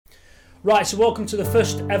Right, so welcome to the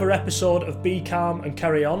first ever episode of Be Calm and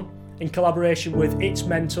Carry On, in collaboration with It's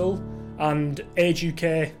Mental and Age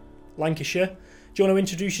UK Lancashire. Do you want to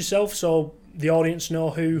introduce yourself so the audience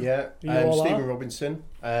know who you all are? Stephen Robinson,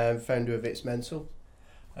 founder of It's Mental.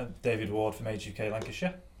 David Ward from Age UK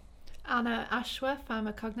Lancashire. Anna Ashworth, I'm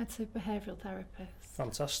a cognitive behavioural therapist.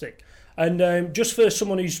 Fantastic. And just for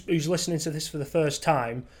someone who's listening to this for the first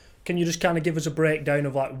time, can you just kind of give us a breakdown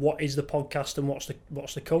of like what is the podcast and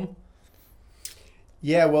what's to come?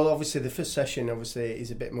 Yeah, well, obviously the first session is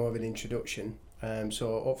a bit more of an introduction.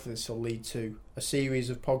 So hopefully this will lead to a series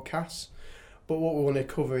of podcasts. But what we want to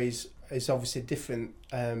cover is obviously different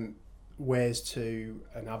ways to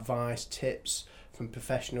and advice, tips from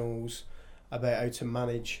professionals about how to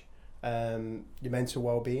manage your mental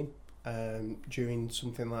well-being during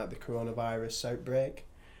something like the coronavirus outbreak.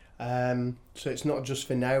 So it's not just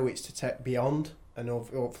for now, it's to take beyond and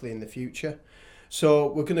hopefully in the future. So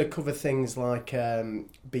we're going to cover things like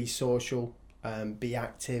be social, be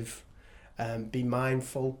active, be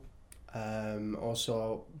mindful,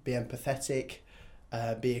 also be empathetic,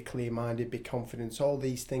 be a clear-minded, be confident. All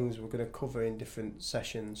these things we're going to cover in different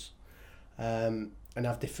sessions and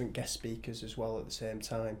have different guest speakers as well at the same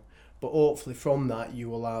time. But hopefully from that you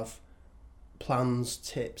will have plans,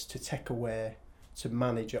 tips to take away to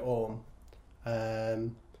manage at home your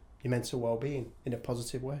mental well-being in a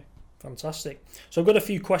positive way. Fantastic. So I've got a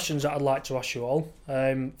few questions that I'd like to ask you all.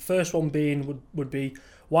 First one being would be,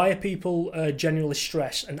 why are people genuinely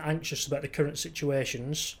stressed and anxious about the current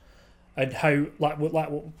situations and how like what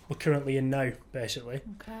we're currently in now, basically?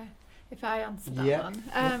 Okay, if I answer that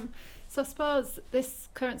one. So I suppose this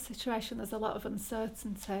current situation, there's a lot of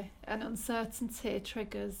uncertainty, and uncertainty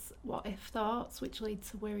triggers what-if thoughts, which lead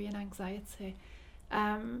to worry and anxiety.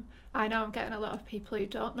 I know I'm getting a lot of people who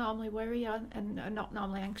don't normally worry and are not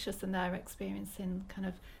normally anxious, and they're experiencing kind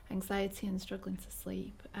of anxiety and struggling to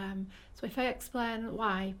sleep. So if I explain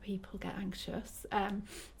why people get anxious,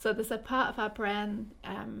 so there's a part of our brain,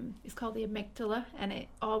 it's called the amygdala, and it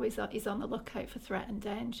always is on the lookout for threat and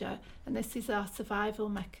danger, and this is our survival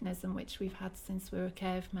mechanism which we've had since we were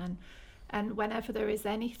cavemen. And whenever there is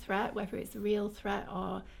any threat, whether it's a real threat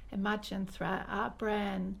or imagined threat, our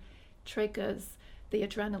brain triggers the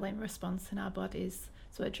adrenaline response in our bodies.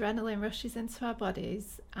 So adrenaline rushes into our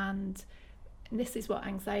bodies, and this is what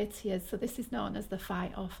anxiety is. So this is known as the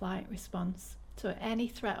fight or flight response. So any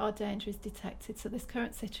threat or danger is detected. So this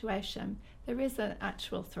current situation, there is an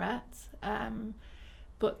actual threat,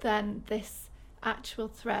 but then this actual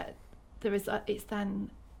threat, it's then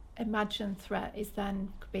imagined threat is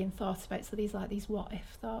then being thought about. So these are like these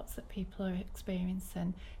what-if thoughts that people are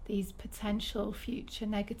experiencing, these potential future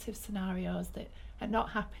negative scenarios that are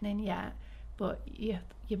not happening yet, but your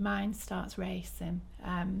mind starts racing.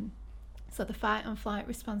 So the fight and flight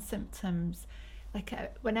response symptoms, like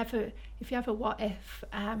if you have a what if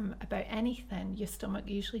about anything, your stomach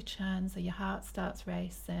usually churns or your heart starts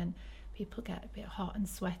racing, people get a bit hot and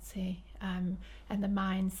sweaty, and the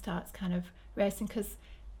mind starts kind of racing, because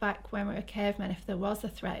back when we were cavemen, if there was a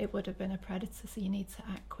threat, it would have been a predator, so you need to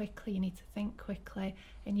act quickly, you need to think quickly,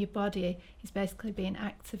 and your body is basically being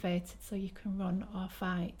activated so you can run or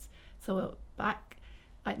fight. So back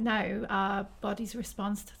like now, our body's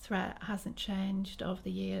response to threat hasn't changed over the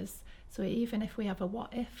years. So even if we have a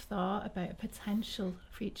what-if thought about a potential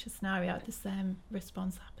future scenario, the same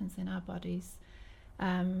response happens in our bodies.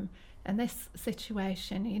 And this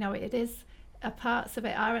situation, it is, parts of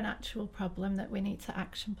it are an actual problem that we need to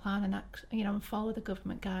action plan and follow the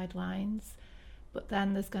government guidelines. But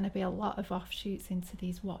then there's going to be a lot of offshoots into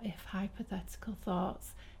these what-if hypothetical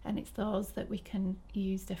thoughts, and it's those that we can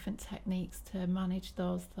use different techniques to manage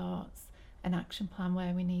those thoughts and action plan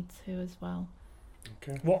where we need to as well.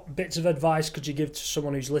 Okay. What bits of advice could you give to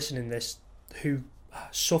someone who's listening to this who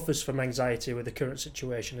suffers from anxiety with the current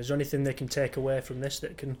situation? Is there anything they can take away from this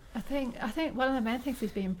that can... I think one of the main things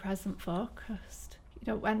is being present focused.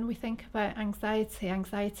 When we think about anxiety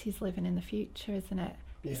is living in the future, isn't it?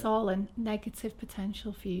 Yeah. It's all a negative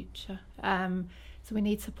potential future. So we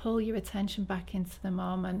need to pull your attention back into the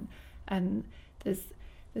moment, and there's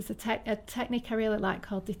a technique I really like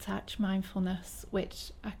called detached mindfulness,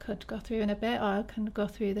 which I could go through in a bit, or I can go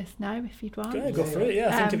through this now if you'd want. Go through it, yeah.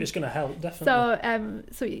 I think if it's going to help, definitely.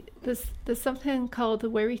 So there's something called the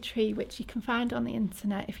worry tree, which you can find on the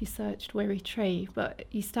internet if you searched worry tree, but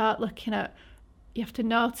you start looking at, you have to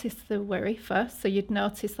notice the worry first. So you'd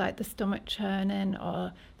notice like the stomach churning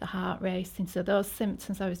or the heart racing. So those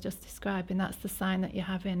symptoms I was just describing, that's the sign that you're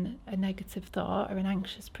having a negative thought or an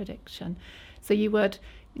anxious prediction. So you would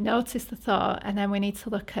notice the thought, and then we need to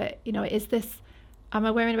look at, is this am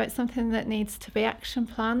I worrying about something that needs to be action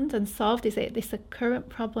planned and solved? Is it this a current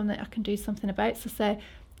problem that I can do something about? So say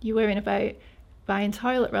you're worrying about buying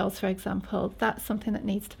toilet rolls, for example, that's something that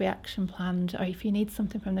needs to be action planned. Or if you need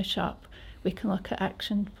something from the shop, we can look at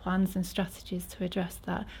action plans and strategies to address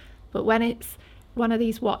that. But when it's one of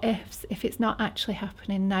these what ifs, if it's not actually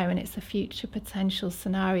happening now and it's a future potential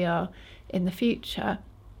scenario in the future,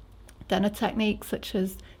 then a technique such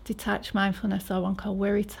as detached mindfulness or one called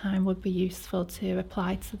worry time would be useful to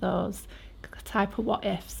apply to those type of what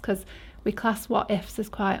ifs, because we class what ifs as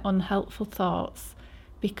quite unhelpful thoughts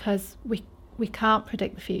because we can't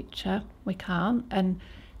predict the future, we can't, and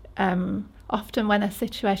often when a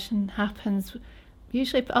situation happens,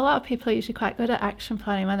 usually a lot of people are usually quite good at action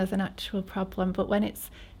planning when there's an actual problem, but when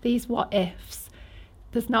it's these what ifs,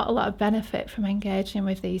 there's not a lot of benefit from engaging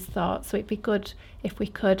with these thoughts. So it'd be good if we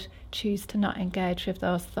could choose to not engage with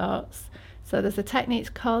those thoughts. So there's a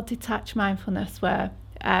technique called detached mindfulness where,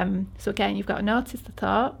 so again, you've got to notice the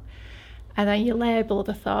thought and then you label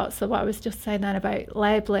the thought. So what I was just saying then about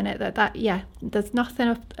labeling it, that there's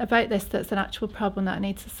nothing about this that's an actual problem that I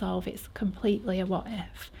need to solve. It's completely a what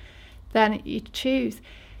if. Then you choose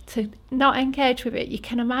to not engage with it. You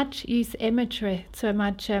can use imagery to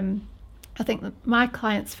imagine. I think that my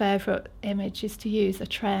client's favourite image is to use a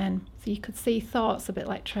train. So you could see thoughts a bit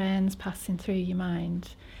like trains passing through your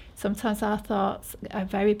mind. Sometimes our thoughts are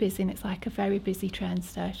very busy and it's like a very busy train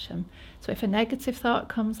station. So if a negative thought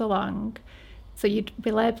comes along, so you'd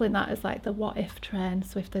be labelling that as like the what if train.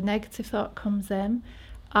 So if the negative thought comes in,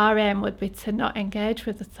 our aim would be to not engage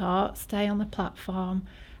with the thought, stay on the platform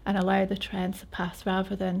and allow the train to pass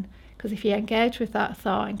rather than, because if you engage with that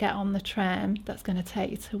thought and get on the train, that's going to take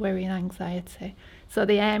you to worry and anxiety. So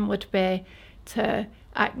the aim would be to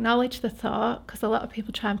acknowledge the thought, because a lot of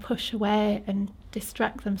people try and push away and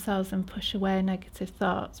distract themselves and push away negative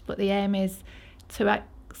thoughts. But the aim is to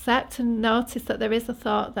accept and notice that there is a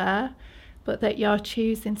thought there, but that you're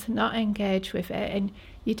choosing to not engage with it. And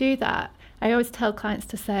you do that. I always tell clients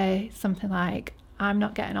to say something like, I'm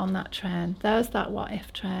not getting on that train. There's that what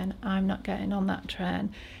if train. I'm not getting on that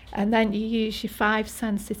train. And then you use your 5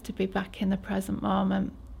 senses to be back in the present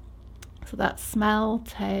moment. So that's smell,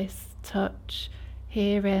 taste, touch,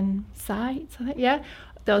 hearing, sight. Yeah,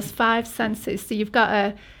 those 5 senses. So you've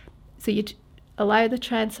got so you'd allow the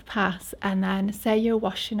train to pass, and then say you're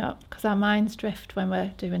washing up, because our minds drift when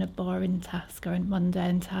we're doing a boring task or a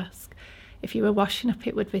mundane task. If you were washing up,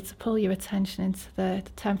 it would be to pull your attention into the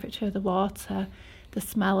temperature of the water, the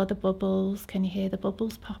smell of the bubbles. Can you hear the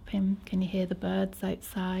bubbles popping? Can you hear the birds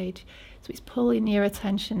outside? So it's pulling your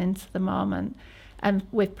attention into the moment. And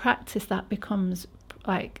with practice, that becomes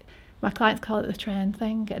like, my clients call it the train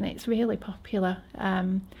thing, and it's really popular.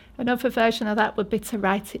 Another version of that would be to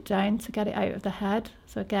write it down to get it out of the head.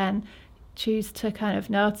 So again, choose to kind of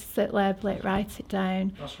notice it, label it, write it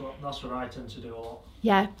down. That's what I tend to do a lot.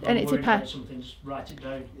 Yeah, and it depends. Something's write it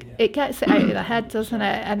down. Yeah. It gets it out of the head, doesn't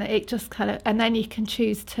it? And it just kind of, and then you can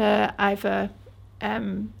choose to either.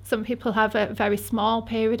 Some people have a very small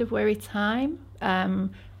period of worry time,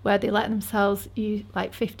 where they let themselves use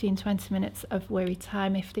like 15-20 minutes of worry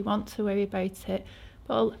time if they want to worry about it.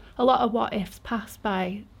 But a lot of what ifs pass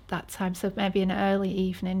by that time. So maybe in an early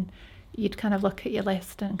evening, you'd kind of look at your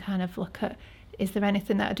list and kind of look at, is there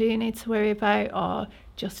anything that I do need to worry about, or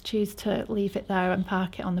just choose to leave it there and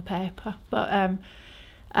park it on the paper. But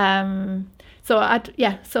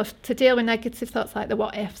so to deal with negative thoughts like the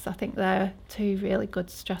what ifs, I think they're 2 really good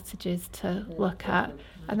strategies to look at.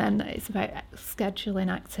 And then it's about scheduling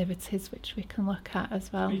activities, which we can look at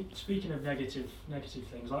as well. Speaking of negative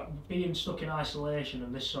things, like being stuck in isolation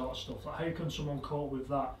and this sort of stuff, like how can someone cope with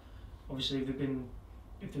that? Obviously, if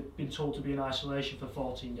they've been told to be in isolation for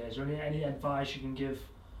 14 days, or any advice you can give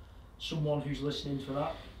someone who's listening for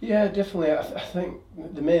that? Yeah, definitely. I think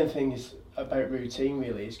the main thing is about routine,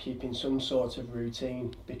 really, is keeping some sort of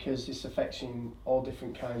routine, because this affects you in all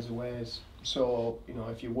different kinds of ways. So,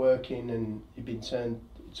 if you're working and you've been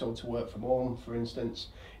told to work from home, for instance,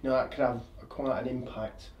 that could have quite an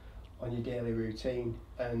impact on your daily routine.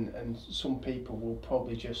 And some people will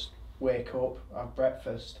probably just wake up, have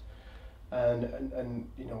breakfast, and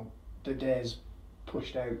the day's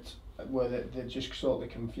pushed out where they're just sort of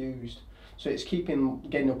confused. So it's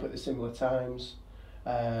getting up at the similar times,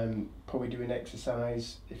 probably doing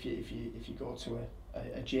exercise. If you go to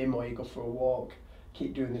a gym or you go for a walk,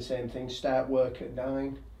 keep doing the same thing. Start work at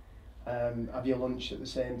 9, have your lunch at the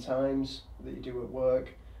same times that you do at work,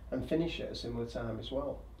 and finish at a similar time as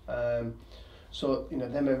well. So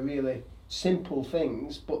them are really simple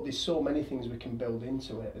things, but there's so many things we can build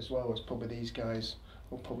into it as well, as probably these guys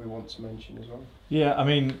will probably want to mention as well. Yeah, I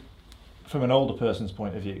mean, from an older person's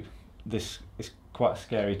point of view, this is quite a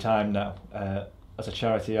scary time now. As a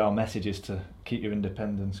charity, our message is to keep your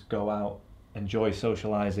independence, go out, enjoy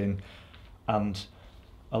socialising, and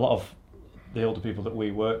a lot of the older people that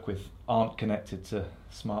we work with aren't connected to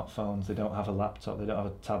smartphones, they don't have a laptop, they don't have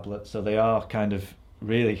a tablet, so they are kind of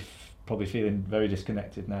really probably feeling very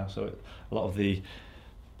disconnected now. So a lot of the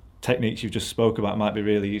techniques you've just spoke about might be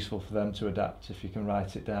really useful for them to adapt if you can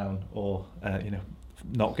write it down, or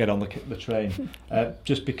not get on the train.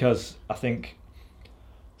 Just because I think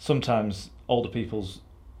sometimes older people's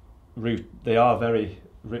they are very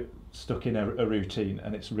stuck in a routine,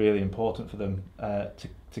 and it's really important for them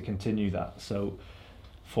to continue that. So,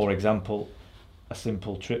 for example, a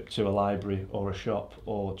simple trip to a library or a shop,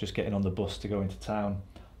 or just getting on the bus to go into town,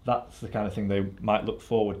 that's the kind of thing they might look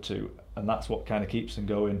forward to, and that's what kind of keeps them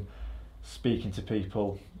going. Speaking to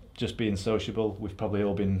people, just being sociable. We've probably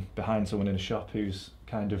all been behind someone in a shop who's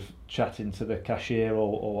kind of chatting to the cashier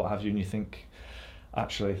or what have you, and you think,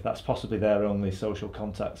 actually, that's possibly their only social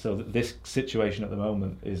contact. So this situation at the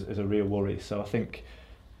moment is a real worry. So I think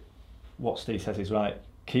what Steve says is right.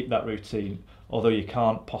 Keep that routine. Although you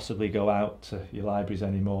can't possibly go out to your libraries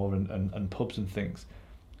anymore and pubs and things,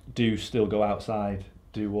 do still go outside,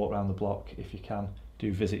 do walk around the block if you can,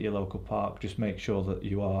 do visit your local park, just make sure that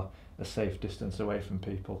you are a safe distance away from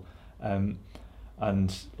people.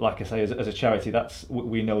 And like I say, as a charity,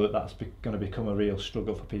 we know that's going to become a real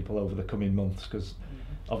struggle for people over the coming months, because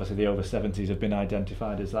obviously the over 70s have been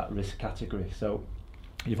identified as that risk category. So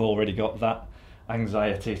you've already got that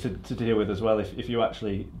anxiety to deal with as well. If you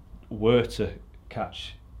actually were to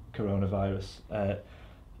catch coronavirus,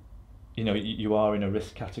 you are in a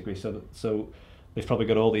risk category. So they've probably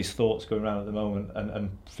got all these thoughts going around at the moment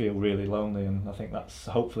and feel really lonely. And I think that's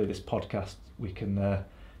hopefully this podcast we can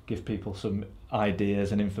give people some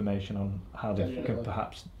ideas and information on how they can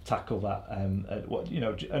perhaps tackle that. And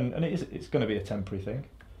it's going to be a temporary thing.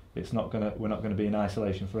 We're not going to be in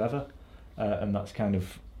isolation forever, and that's kind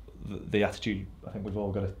of the attitude I think we've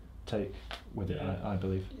all got to take with it. I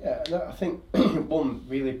believe. Yeah, I think one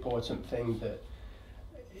really important thing that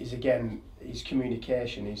is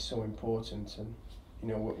communication is so important, and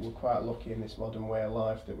we're quite lucky in this modern way of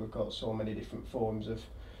life that we've got so many different forms of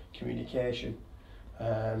communication.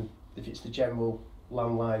 If it's the general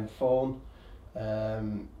landline phone,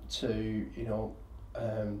 to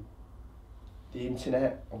the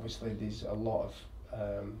internet, obviously there's a lot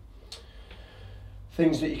of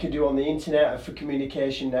things that you can do on the internet for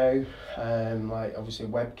communication now, like obviously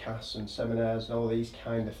webcasts and seminars and all these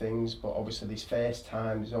kind of things, but obviously there's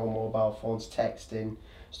FaceTime, there's all mobile phones, texting,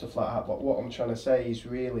 stuff like that. But what I'm trying to say is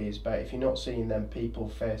about if you're not seeing them people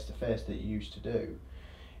face to face that you used to do,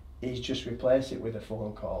 is just replace it with a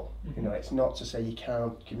phone call. Mm-hmm. It's not to say you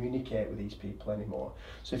can't communicate with these people anymore.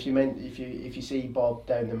 So if you see Bob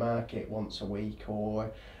down the market once a week,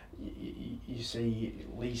 or you see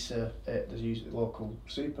Lisa at the local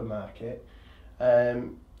supermarket, at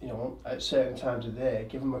certain times of the day,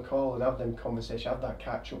 give them a call and have them conversation, have that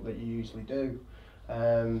catch up that you usually do,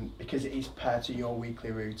 because it is part of your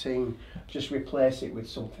weekly routine. Just replace it with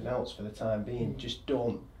something else for the time being. Just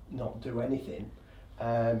don't not do anything.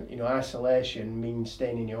 Isolation means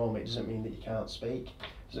staying in your home. It doesn't mean that you can't speak.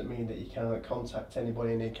 It doesn't mean that you can't contact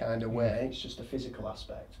anybody in any kind of way. It's just a physical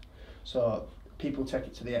aspect. So people take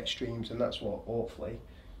it to the extremes, and that's what hopefully,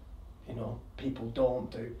 people don't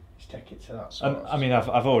do, is take it to that sort of. I mean,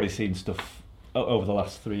 I've already seen stuff over the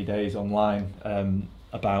last 3 days online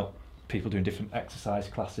about people doing different exercise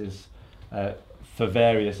classes for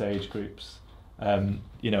various age groups, and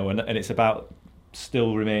it's about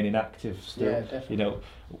still remaining active.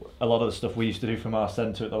 A lot of the stuff we used to do from our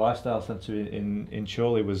centre at the Lifestyle Centre in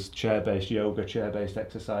Chorley was chair-based yoga, chair-based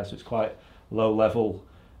exercise. So it's quite low level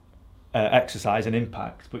exercise and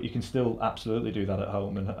impact, but you can still absolutely do that at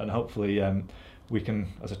home, and hopefully we can,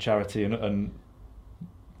 as a charity and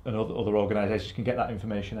other organisations, can get that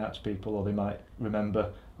information out to people, or they might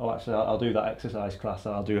remember, actually I'll do that exercise class,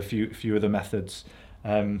 I'll do a few of the methods,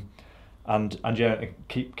 and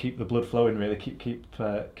keep the blood flowing, really, keep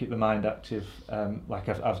the mind active. Like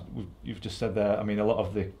you've just said there, I mean, a lot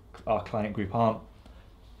of our client group aren't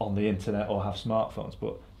on the internet or have smartphones,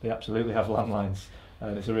 but they absolutely have landlines.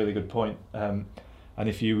 And it's a really good point. And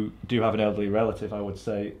if you do have an elderly relative, I would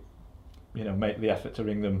say, make the effort to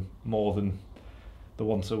ring them more than the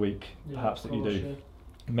once a week, perhaps, that you do. Yeah.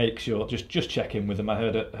 Make sure, just check in with them. I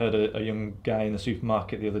heard a young guy in the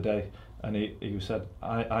supermarket the other day, and he said,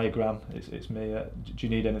 "Hi, Gran, it's me. Do you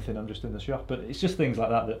need anything? I'm just in the shop." But it's just things like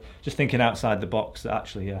that just thinking outside the box. That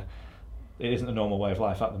actually, it isn't a normal way of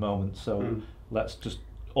life at the moment. So let's just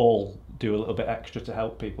all do a little bit extra to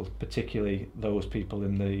help people, particularly those people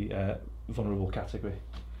in the vulnerable category.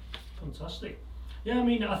 Fantastic. Yeah, I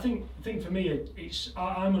mean, I think for me,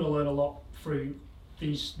 I'm going to learn a lot through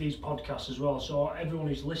these podcasts as well. So everyone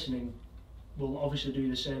who's listening will obviously do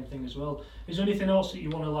the same thing as well. Is there anything else that you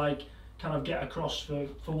want to like kind of get across for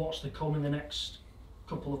what's to come in the next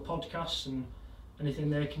couple of podcasts, and anything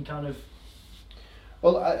they can kind of?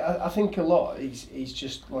 Well, I think a lot is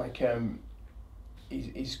just like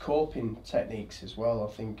his coping techniques as well.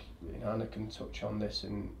 I think Anna can touch on this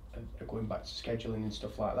and going back to scheduling and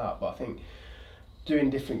stuff like that. But I think doing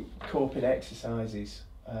different coping exercises.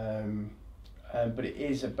 But it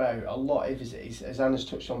is about a lot of it is, as Anna's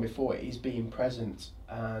touched on before, it is being present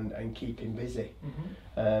and keeping busy.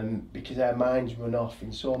 Because our minds run off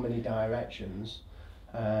in so many directions.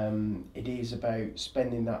 It is about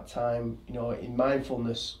spending that time. In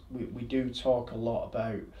mindfulness, we do talk a lot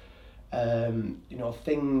about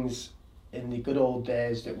things in the good old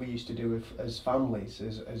days that we used to do as families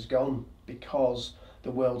has gone, because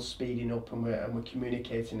the world's speeding up and we're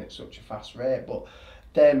communicating at such a fast rate. But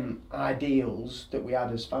them ideals that we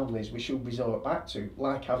had as families, we should resort back to,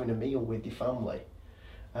 like having a meal with your family,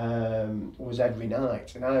 was every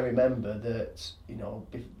night. And I remember that we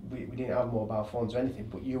didn't have mobile phones or anything,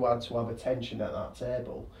 but you had to have attention at that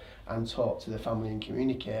table and talk to the family and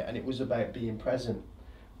communicate, and it was about being present.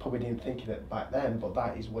 Probably didn't think of it back then, but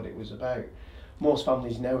that is what it was about. Most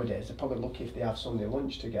families nowadays are probably lucky if they have Sunday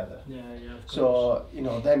lunch together. Yeah, of course. So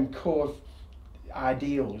them core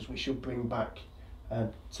ideals we should bring back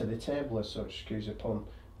to the table as such, excuse a pun,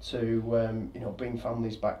 to bring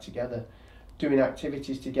families back together, doing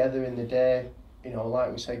activities together in the day,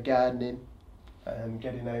 like we said, gardening,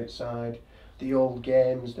 getting outside, the old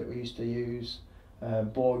games that we used to use,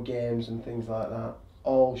 board games and things like that,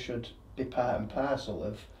 all should be part and parcel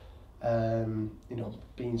of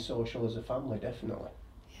being social as a family, definitely.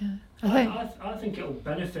 Yeah, I think it'll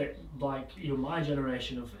benefit my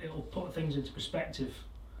generation. It'll put things into perspective.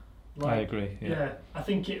 I agree. Yeah, I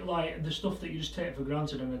think it the stuff that you just take for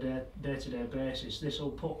granted on a day-to-day basis. This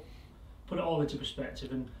will put it all into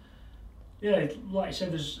perspective, and like you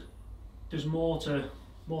said, there's more to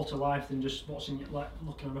life than just what's in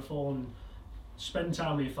looking on a phone. Spend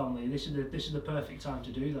time with your family. This is the perfect time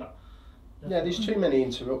to do that. Definitely. Yeah, there's too many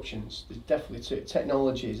interruptions. There's definitely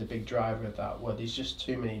technology is a big driver of that. Where there's just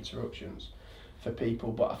too many interruptions for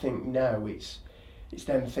people. But I think now it's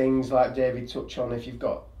them things like David touched on. If you've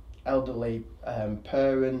got elderly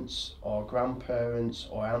parents or grandparents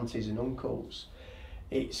or aunties and uncles,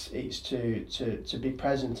 it's to be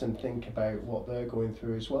present and think about what they're going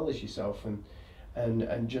through as well as yourself,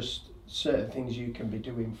 and just certain things you can be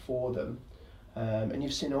doing for them. And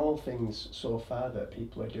you've seen all things so far that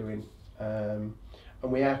people are doing, and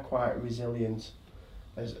we are quite resilient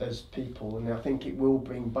as people, and I think it will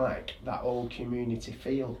bring back that old community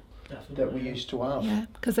feel. Definitely. That we used to have. Yeah,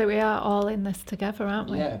 because we are all in this together, aren't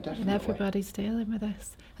we? Yeah, definitely. And everybody's dealing with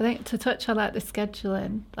this. I think to touch on the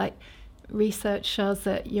scheduling, research shows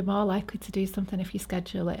that you're more likely to do something if you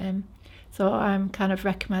schedule it in. So I'm kind of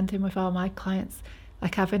recommending with all my clients,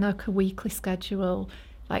 having a weekly schedule,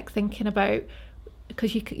 thinking about,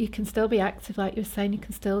 because you can still be active, like you were saying, you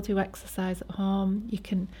can still do exercise at home. You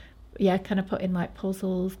can, kind of put in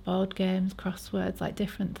puzzles, board games, crosswords,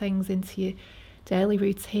 different things into your daily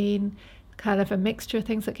routine, kind of a mixture of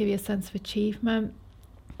things that give you a sense of achievement,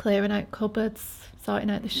 clearing out cupboards, sorting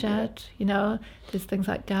out the shed, there's things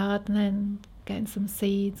like gardening, getting some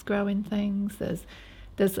seeds, growing things,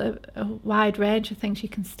 there's a wide range of things you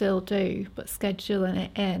can still do, but scheduling it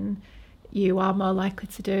in, you are more likely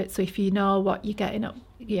to do it. So if you know what you're getting up,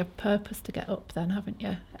 you have purpose to get up then, haven't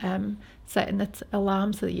you? Setting the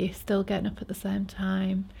alarm so that you're still getting up at the same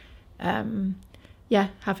time,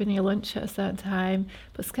 having your lunch at a certain time,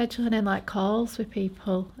 but scheduling in calls with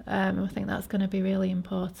people, I think that's going to be really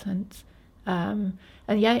important. And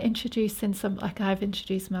introducing I've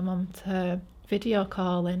introduced my mum to video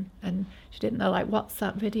calling, and she didn't know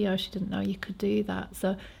WhatsApp video, she didn't know you could do that,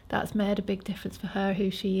 so that's made a big difference for her, who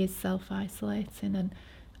she is self-isolating,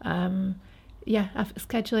 and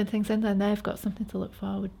scheduling things in there, and they've got something to look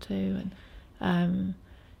forward to, and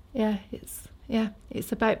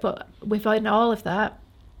it's about, but within all of that,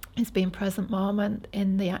 it's being present moment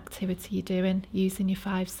in the activity you're doing, using your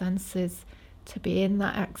 5 senses to be in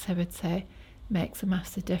that activity makes a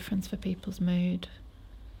massive difference for people's mood.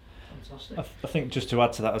 Fantastic. I think just to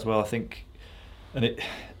add to that as well, I think, and it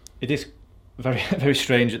is very very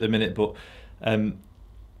strange at the minute, but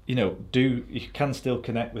you can still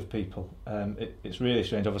connect with people. It's really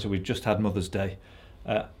strange. Obviously, we've just had Mother's Day,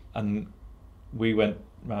 and we went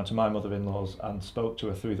round to my mother-in-law's and spoke to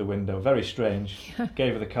her through the window. Very strange.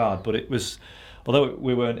 Gave her the card, but it was, although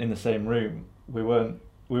we weren't in the same room, we were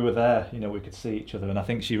there. You know, we could see each other, and I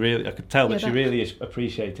think I could tell that she really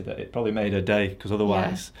appreciated it. It probably made her day, because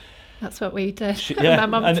otherwise. Yeah. That's what we did. My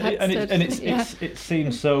mum texted. It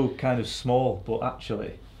seems so kind of small, but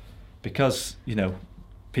actually, because you know,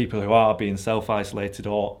 people who are being self-isolated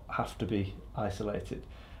or have to be isolated,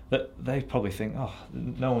 that they probably think, oh,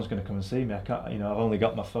 no one's going to come and see me. I can't, you know, I've only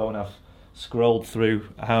got my phone. I've scrolled through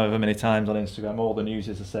however many times on Instagram. All the news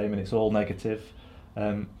is the same, and it's all negative.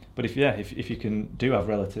 But if you can have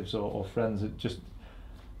relatives or friends, just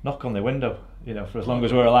knock on their window, you know, for as long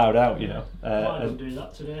as we're allowed out, you know. I didn't do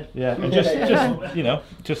that today. Yeah, and just you know,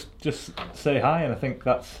 just say hi, and I think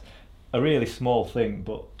that's a really small thing,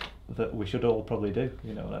 but that we should all probably do.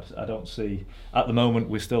 You know, I don't see at the moment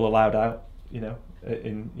we're still allowed out, you know,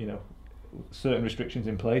 in certain restrictions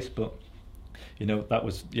in place, but you know, that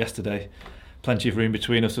was yesterday. Plenty of room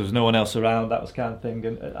between us. There was no one else around. That was kind of thing,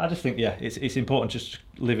 and I just think it's important just to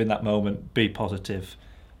live in that moment, be positive,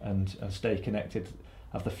 and stay connected.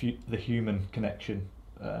 Have the human connection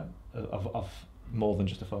of more than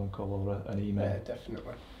just a phone call or an email. Yeah,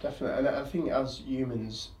 definitely. And I think as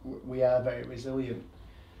humans, we are very resilient.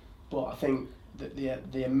 But I think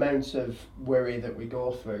that the amount of worry that we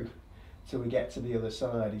go through till we get to the other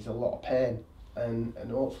side is a lot of pain. And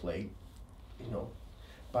hopefully, you know,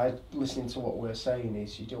 by listening to what we're saying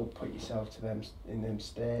is you don't put yourself to them in them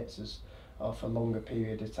states or for a longer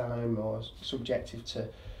period of time or subjective to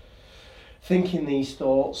thinking these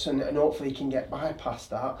thoughts, and hopefully you can get bypast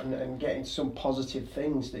that and get into some positive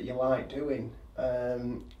things that you like doing,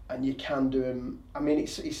 and you can do them. I mean,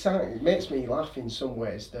 it makes me laugh in some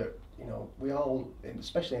ways that, you know, we all,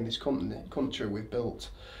 especially in this country, we've built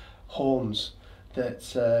homes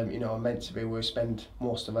that you know, are meant to be where we spend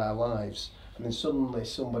most of our lives, and then suddenly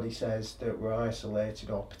somebody says that we're isolated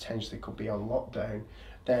or potentially could be on lockdown,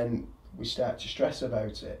 then we start to stress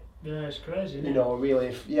about it. Yeah, it's crazy, isn't it? You know, really,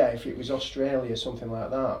 if it was Australia or something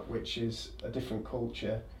like that, which is a different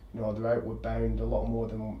culture, you know, they're outward bound a lot more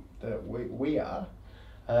than that we are.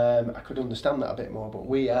 I could understand that a bit more, but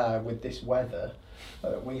we are, with this weather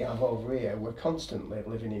that we have over here, we're constantly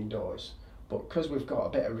living indoors. But because we've got a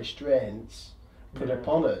bit of restraints put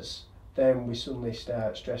upon us, then we suddenly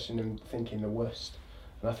start stressing and thinking the worst.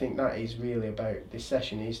 And I think that is really about this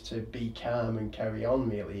session, is to be calm and carry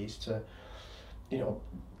on, really, is to, you know,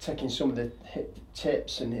 taking some of the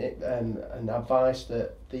tips and advice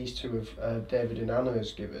that these two of David and Anna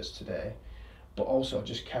has given us today, but also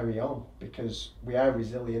just carry on, because we are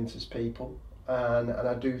resilient as people, and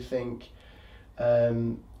I do think,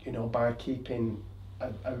 you know, by keeping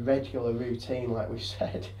a regular routine, like we've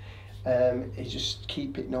said, is just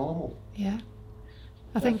keep it normal. Yeah,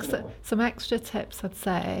 I think some extra tips I'd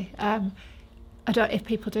say. If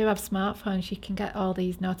people do have smartphones, you can get all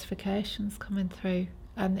these notifications coming through,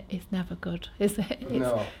 and it's never good, is it?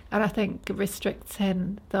 No. And I think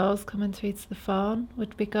restricting those coming through to the phone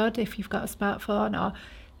would be good if you've got a smartphone, or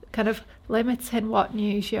kind of limiting what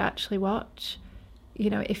news you actually watch. You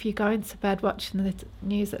know, if you're going to bed watching the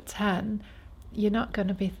news at 10, you're going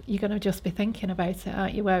to just be thinking about it,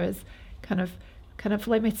 aren't you? Whereas kind of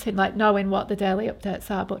limiting, like knowing what the daily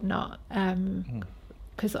updates are, but not,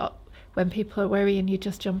 because when people are worrying, you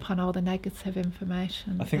just jump on all the negative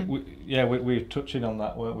information. I think we were touching on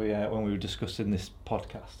that, weren't we, when we were discussing this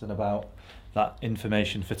podcast, and about that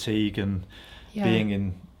information fatigue and being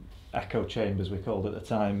in echo chambers, we called it at the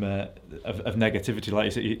time, of negativity. Like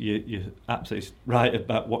you said, you're absolutely right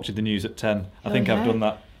about watching the news at 10. I think I've done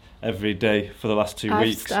that every day for the last 2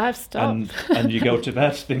 weeks. I've stopped. And you go to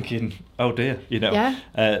bed thinking, oh dear, you know.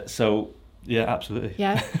 Yeah. So, yeah, absolutely.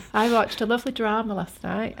 Yeah, I watched a lovely drama last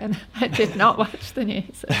night, and I did not watch the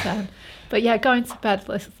news at 10. But yeah, going to bed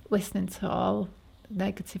listening to all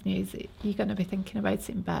negative news, you're going to be thinking about it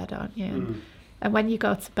in bed, aren't you? And when you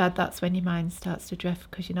go to bed, that's when your mind starts to drift,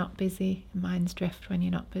 because you're not busy. Your minds drift when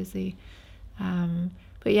you're not busy.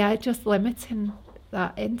 But yeah, just limiting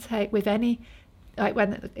that intake with any, like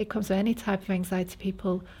when it comes to any type of anxiety,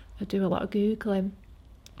 people do a lot of Googling,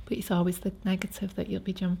 but it's always the negative that you'll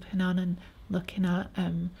be jumping on and looking at.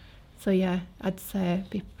 So yeah, I'd say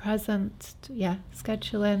be present,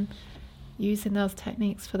 scheduling, using those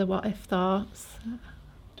techniques for the what if thoughts.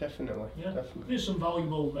 Definitely. There's some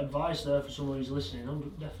valuable advice there for someone who's listening,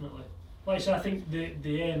 definitely. Like I said, I think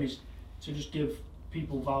the aim is to just give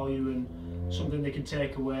people value and something they can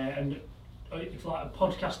take away. And it's like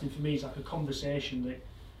podcasting for me is like a conversation that,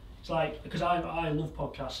 it's like, because I love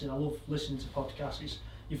podcasting, I love listening to podcasts.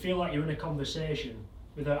 You feel like you're in a conversation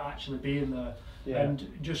without actually being there,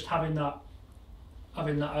 and just having that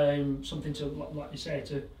having that something to, like you say,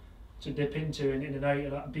 to dip into in and out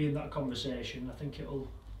of that, being that conversation. I think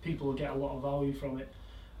people will get a lot of value from it.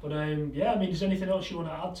 But yeah, I mean, is there anything else you want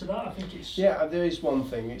to add to that? I think it's... Yeah, there is one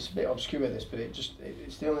thing. It's a bit obscure, this, but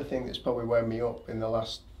it's the only thing that's probably wound me up in the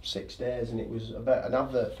last 6 days, and it was about an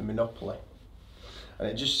advert for Monopoly. And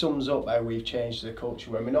it just sums up how we've changed the culture.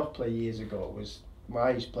 Where Monopoly years ago was...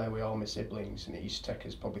 I used to play with all my siblings, and it used to take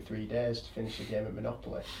us probably 3 days to finish a game of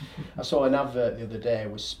Monopoly. I saw an advert the other day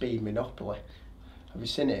with Speed Monopoly. Have you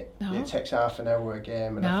seen it? No. It takes half an hour a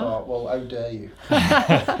game, and No. I thought, well, how dare you?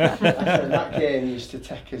 I said, that game used to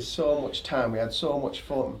take us so much time. We had so much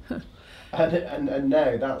fun. And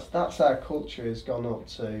now that's our culture has gone up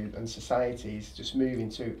to, and society is just moving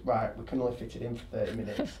to, right, we can only fit it in for 30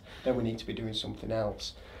 minutes, then we need to be doing something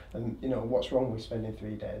else. And, you know, what's wrong with spending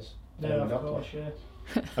 3 days? Yeah, of course, yeah.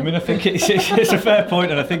 I mean, I think it's a fair point,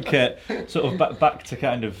 and I think sort of back to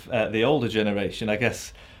kind of the older generation, I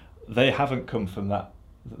guess they haven't come from that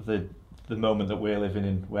the moment that we're living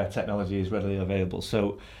in, where technology is readily available.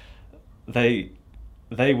 So they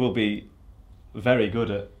will be very good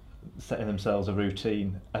at setting themselves a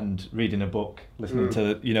routine and reading a book, listening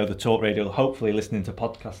to the talk radio, hopefully listening to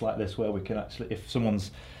podcasts like this, where we can actually, if someone's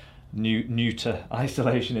new to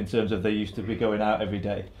isolation in terms of they used to be going out every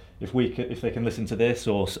day, if they can listen to this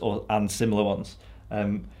or and similar ones,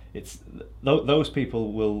 it's those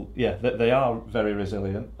people will, they are very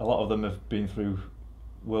resilient. A lot of them have been through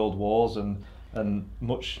world wars and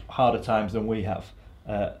much harder times than we have,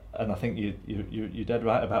 and I think you're dead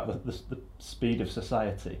right about the speed of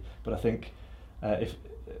society. But I think if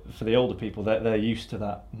for the older people, they're used to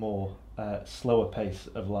that more slower pace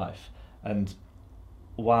of life, and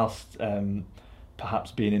whilst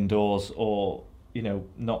perhaps being indoors or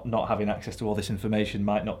not having access to all this information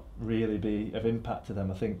might not really be of impact to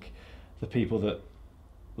them, I think the people that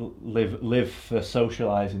live for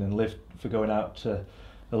socialising and live for going out to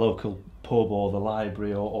the local pub or the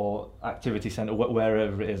library or activity centre,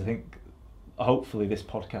 wherever it is, I think hopefully this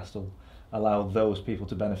podcast will allow those people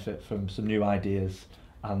to benefit from some new ideas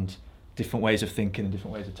and different ways of thinking and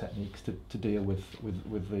different ways of techniques to deal with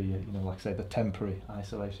the like I say, the temporary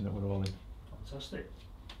isolation that we're all in. Fantastic.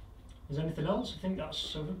 Is there anything else? I think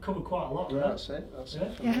we've covered quite a lot there. That's it.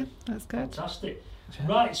 Yeah, that's good. Fantastic.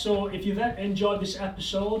 Right, so if you've enjoyed this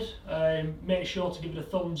episode, make sure to give it a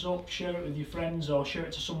thumbs up, share it with your friends, or share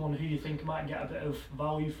it to someone who you think might get a bit of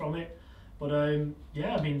value from it. But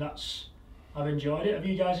yeah, I mean, I've enjoyed it. Have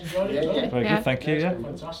you guys enjoyed it? Yeah. Very good, thank you. Yeah.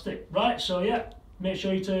 Fantastic. Right, so yeah, make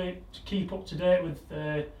sure you to keep up to date with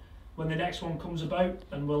when the next one comes about,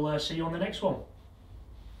 and we'll see you on the next one.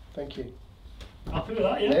 Thank you. Happy with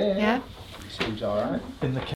that, Yeah. Yeah. Seems all right. In the